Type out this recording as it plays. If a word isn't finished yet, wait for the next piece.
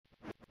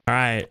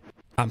Alright,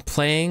 I'm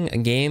playing a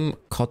game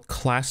called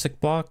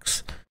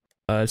classicblox.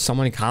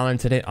 Someone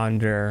commented it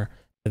under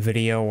the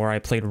video where I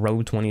played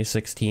Road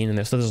 2016, and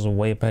this is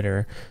way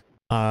better.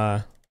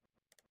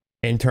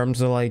 In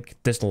terms of like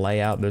this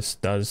layout, this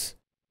does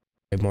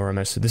more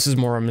reminiscent. This is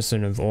more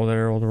reminiscent of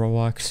older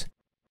roblox.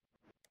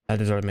 That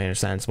doesn't really make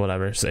sense.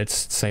 Whatever. So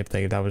it's the same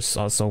thing. That was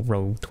also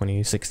Road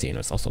 2016. I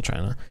was also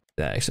trying to.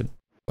 That actually,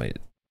 wait,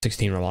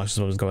 16 roblox is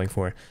what I was going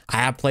for. I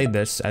have played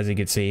this, as you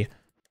can see.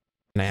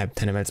 And I have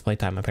 10 minutes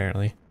playtime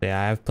apparently. Yeah,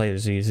 I have played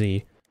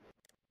ZZ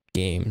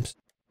games.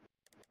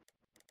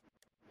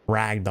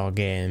 Ragdoll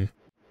game.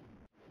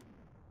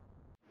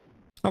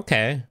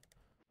 Okay.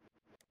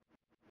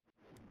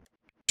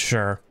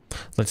 Sure.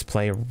 Let's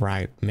play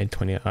mid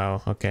 20.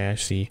 Oh, okay, I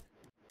see.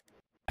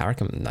 I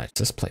recommend nice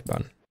this play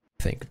button.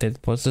 I think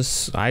was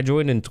this I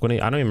joined in 20.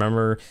 I don't even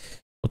remember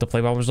what the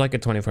play button was like in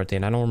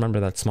 2014. I don't remember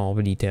that small of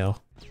a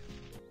detail.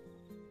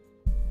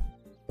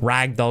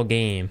 Ragdoll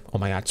game. Oh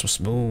my god, so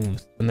smooth.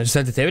 And the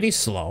sensitivity's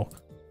slow.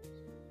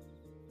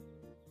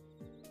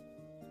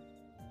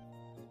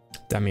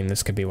 I mean,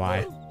 this could be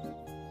why.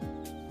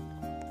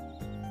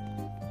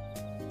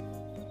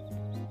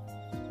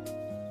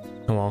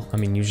 Oh well, I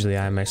mean, usually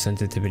I have my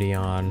sensitivity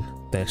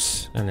on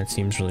this, and it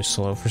seems really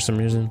slow for some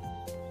reason.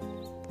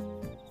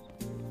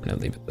 I'm gonna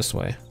leave it this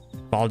way.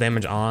 Ball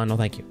damage on. Oh,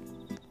 thank you.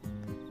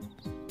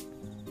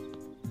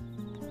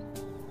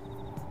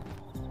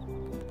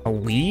 A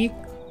Wii?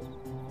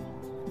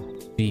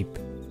 Deep.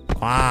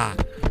 Ah!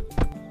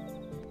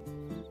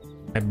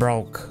 I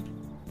broke.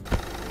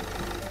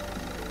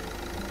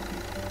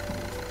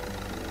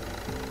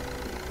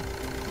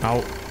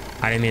 Oh,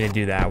 I didn't mean to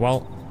do that.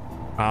 Well,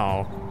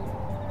 uh oh.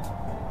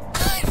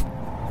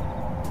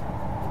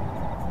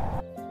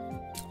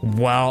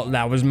 Well,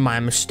 that was my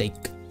mistake.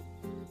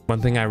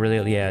 One thing I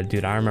really, yeah,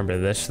 dude, I remember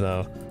this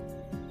though.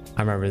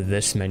 I remember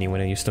this menu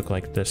when it used to look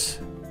like this.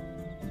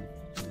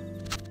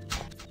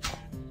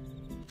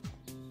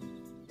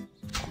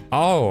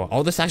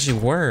 Oh, this actually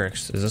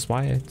works. Is this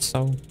why it's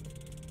so?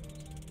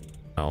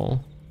 Oh.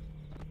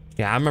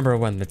 Yeah, I remember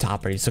when the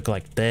top used to look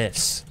like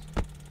this.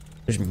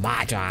 It's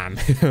my time.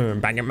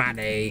 Back in my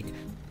day.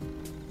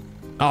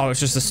 Oh, it's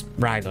just this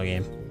ragdoll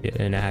game. Yeah,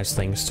 and it has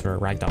things for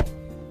ragdoll.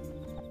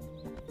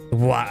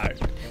 What?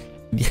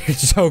 You're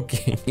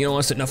joking. You know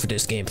what's enough of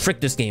this game.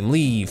 Frick this game.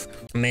 Leave.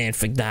 Man,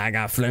 frick that. I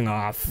got fling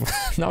off.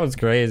 That was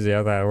crazy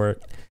how that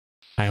worked.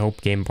 I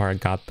hope Game Part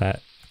got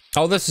that.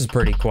 Oh, this is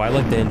pretty cool. I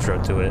like the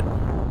intro to it.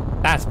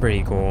 That's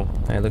pretty cool.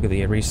 Hey, look at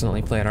the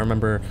recently played. I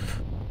remember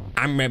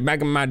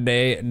back in my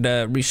day,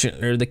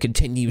 the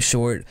continue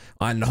short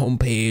on the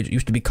homepage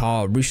used to be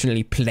called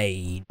recently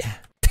played.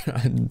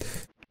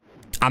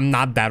 I'm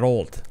not that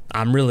old.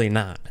 I'm really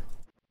not.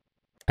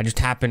 I just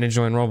happened to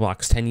join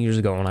Roblox 10 years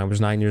ago when I was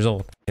 9 years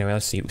old. Anyway,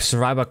 let's see.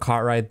 Survive a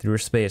cart ride through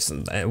space.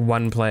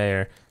 One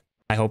player.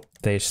 I hope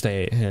they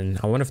stay. And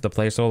I wonder if the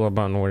play solo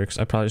button works.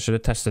 I probably should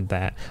have tested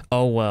that.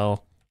 Oh,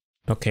 well.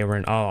 Okay, we're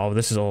in. Oh,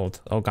 this is old.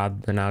 Oh,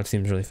 God. Now it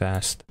seems really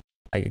fast.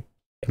 I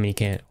mean, you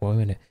can't. Wait a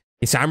minute.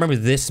 See, I remember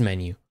this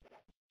menu.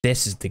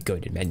 This is the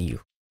good menu.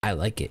 I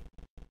like it.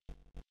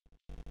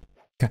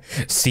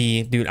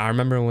 See, dude, I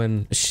remember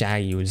when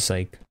Shaggy was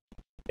like,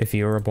 if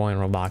you were a boy in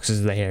Roblox, this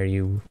is the hair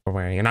you were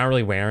wearing. And not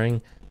really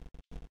wearing.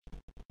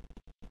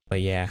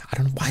 But yeah, I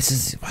don't know. Why is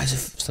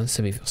it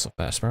sensitivity feel so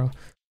fast, bro?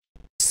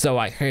 So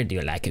I heard you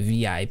like a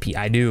VIP.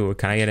 I do.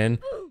 Can I get in?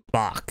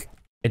 Fuck.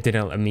 It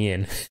didn't let me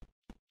in.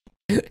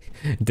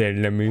 It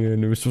didn't let me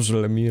in. It was supposed to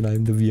let me in.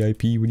 I'm the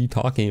VIP. What are you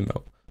talking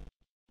about?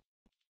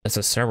 That's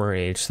a server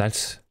age.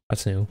 That's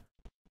new.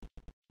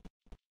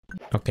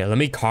 Okay, let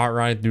me cart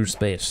ride through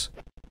space.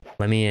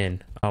 Let me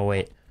in. Oh,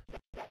 wait.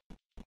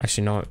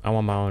 Actually, no. I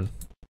want my own.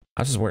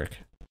 How does this work?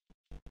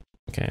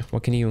 Okay,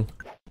 what can you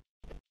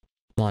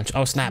launch?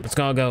 Oh snap, it's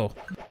gonna go.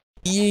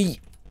 Yee.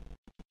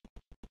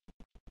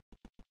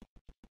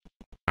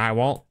 Alright,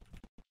 well.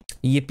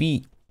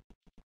 Yippee.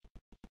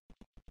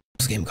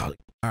 This game called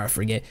I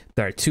forget.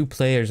 There are 2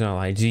 players on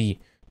LIG.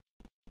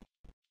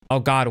 Oh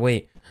god,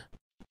 wait.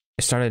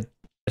 It started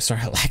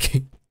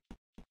lagging.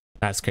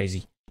 That's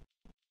crazy.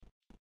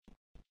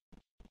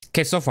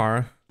 Okay, so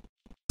far.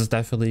 This is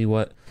definitely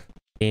what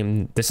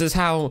game. This is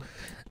how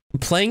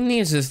playing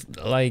these is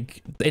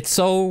like, it's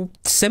so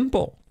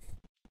simple,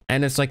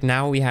 and it's like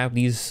now we have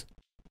these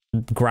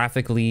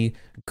graphically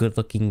good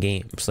looking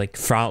games like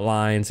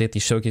Frontlines. They have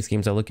these showcase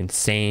games that look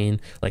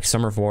insane, like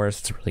Summer Forest.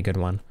 It's a really good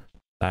one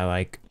that I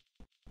like.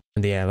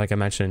 And yeah, like I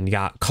mentioned, you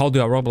got Call of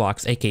Duty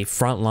Roblox, aka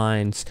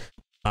Frontlines.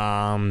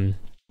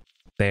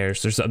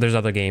 There's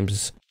other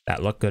games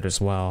that look good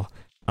as well.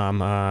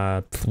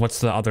 What's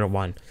the other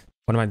one?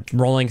 What am I?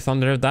 Rolling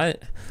Thunder.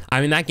 That,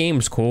 I mean, that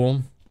game's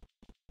cool,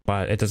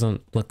 but it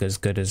doesn't look as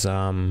good as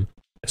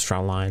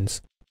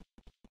Frontlines.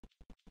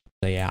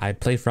 So yeah, I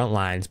played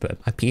Frontlines,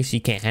 but my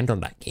PC can't handle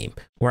that game.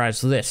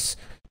 Whereas this,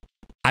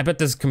 I bet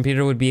this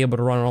computer would be able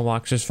to run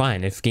Roblox just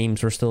fine if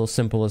games were still as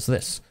simple as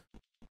this.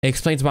 It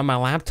explains why my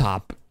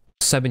laptop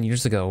 7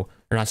 years ago,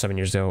 or not 7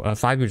 years ago,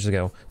 5 years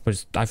ago,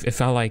 was I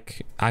felt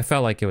like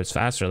it was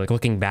faster. Like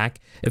looking back,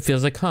 it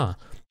feels like, huh,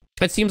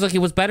 It seems like it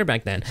was better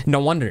back then. No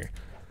wonder.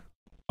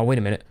 Oh, wait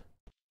a minute.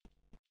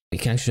 We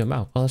can't shoot them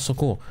out. Oh, that's so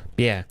cool.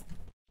 But yeah.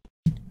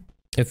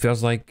 It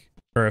feels like,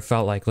 or it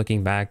felt like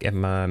looking back at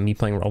me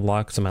playing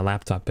Roblox on my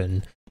laptop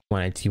and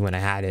when I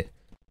had it.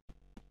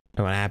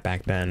 And when I had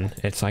back then,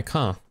 it's like,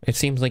 huh, it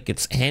seems like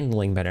it's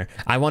handling better.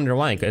 I wonder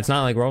why. It's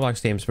not like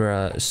Roblox games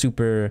were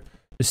super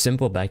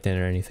simple back then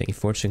or anything.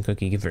 Fortune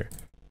cookie giver.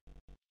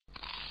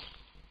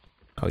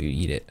 Oh, you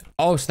eat it.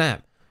 Oh,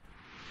 snap.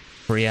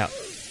 Free out.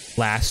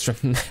 Last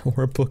from that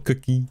horrible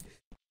cookie.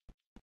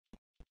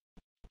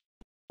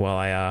 Well,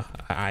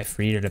 I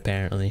freed it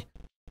apparently.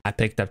 I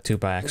picked up 2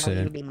 by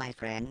accident. Will you be my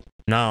friend?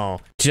 No,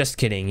 just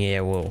kidding.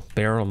 Yeah, well,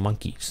 barrel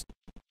monkeys.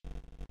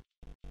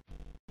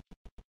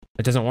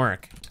 It doesn't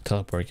work.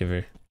 Teleport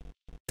giver.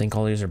 I think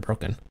all these are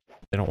broken.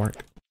 They don't work.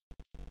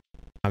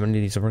 How many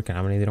of these are working?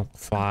 How many they don't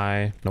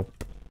fly?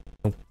 Nope.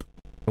 Nope.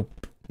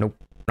 Nope. Nope.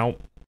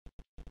 Nope.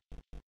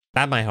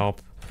 That might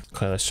help.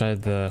 Okay, let's try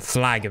the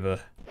fly giver.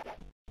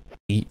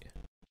 Eat.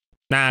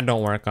 Nah,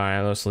 don't work.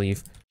 Alright, let's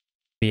leave.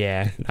 But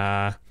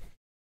yeah,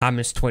 I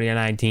missed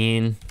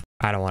 2019.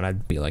 I don't want to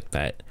be like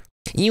that.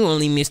 You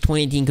only missed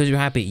 2018 because you're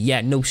happy.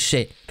 Yeah, no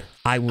shit.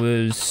 I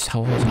was, how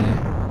old was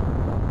I?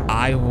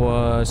 I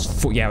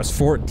was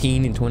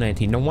 14 in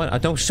 2019. No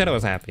one, don't shit, I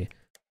was happy.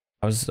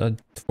 I was a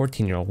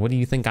 14-year-old. What do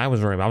you think I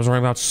was worrying about? I was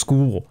worrying about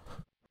school.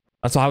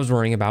 That's all I was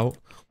worrying about.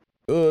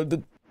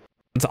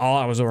 That's all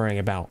I was worrying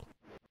about.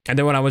 And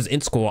then when I was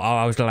in school,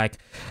 I was like,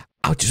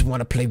 I just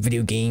want to play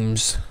video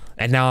games.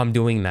 And now I'm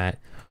doing that.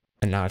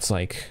 And now it's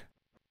like,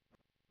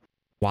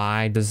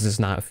 why does this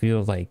not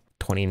feel like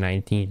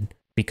 2019?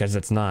 Because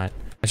it's not.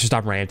 I should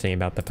stop ranting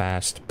about the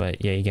past.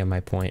 But yeah, you get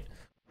my point.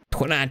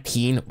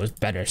 2019 was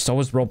better. So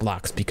was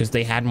Roblox because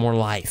they had more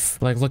life.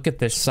 Like, look at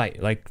this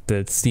site, like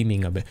the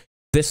theming of it.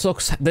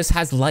 This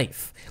has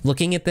life.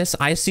 Looking at this,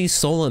 I see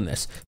soul in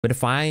this. But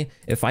if I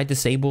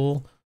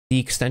disable the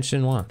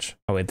extension, watch.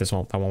 Oh wait, that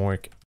won't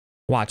work.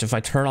 Watch, if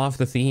I turn off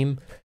the theme,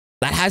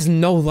 that has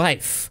no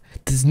life.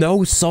 There's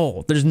no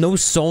soul. There's no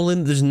soul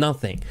in, there's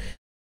nothing.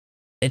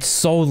 It's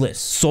soulless.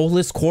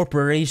 Soulless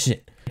corporation.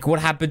 Like, what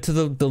happened to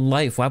the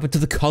life? What happened to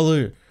the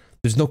color?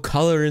 There's no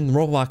color in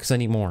Roblox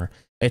anymore.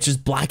 It's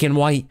just black and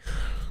white.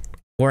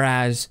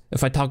 Whereas,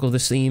 if I toggle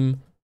this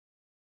theme,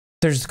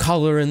 there's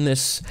color in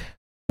this.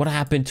 What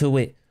happened to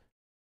it?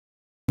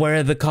 Where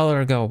did the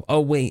color go? Oh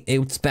wait,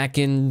 it's back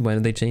in, when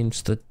did they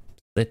change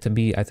it to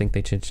be? I think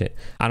they changed it.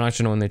 I don't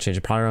actually know when they changed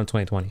it, probably around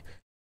 2020.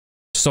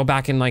 So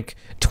back in like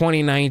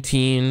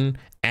 2019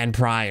 and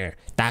prior,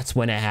 that's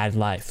when it had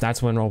life.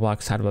 That's when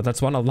Roblox had life.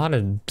 That's when a lot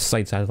of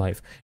sites had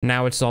life.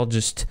 Now it's all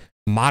just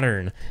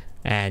modern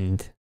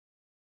and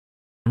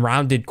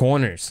rounded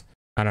corners.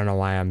 I don't know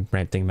why I'm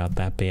ranting about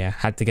that, but yeah,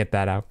 had to get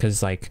that out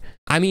because, like,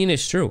 I mean,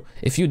 it's true.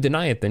 If you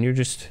deny it, then you're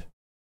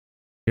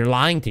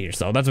lying to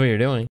yourself. That's what you're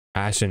doing.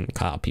 I shouldn't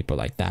call out people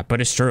like that,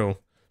 but it's true.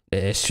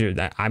 It's true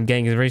that I'm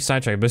getting very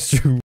sidetracked, but it's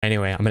true.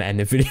 Anyway, I'm gonna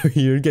end the video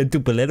here. Get too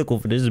political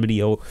for this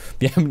video.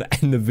 Yeah, I'm gonna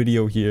end the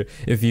video here.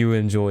 If you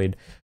enjoyed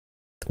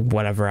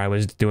whatever I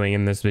was doing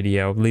in this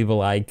video, leave a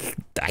like,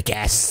 I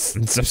guess,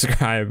 and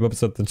subscribe. Up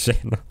the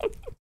channel.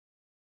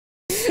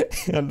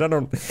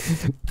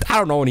 I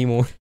don't know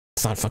anymore.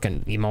 It's not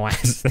fucking emo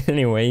ass.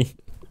 Anyway.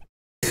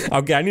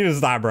 Okay, I need to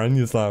stop, bro. I need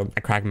to stop. I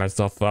cracked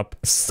myself up.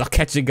 I'll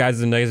catch you guys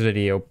in the next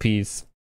video. Peace.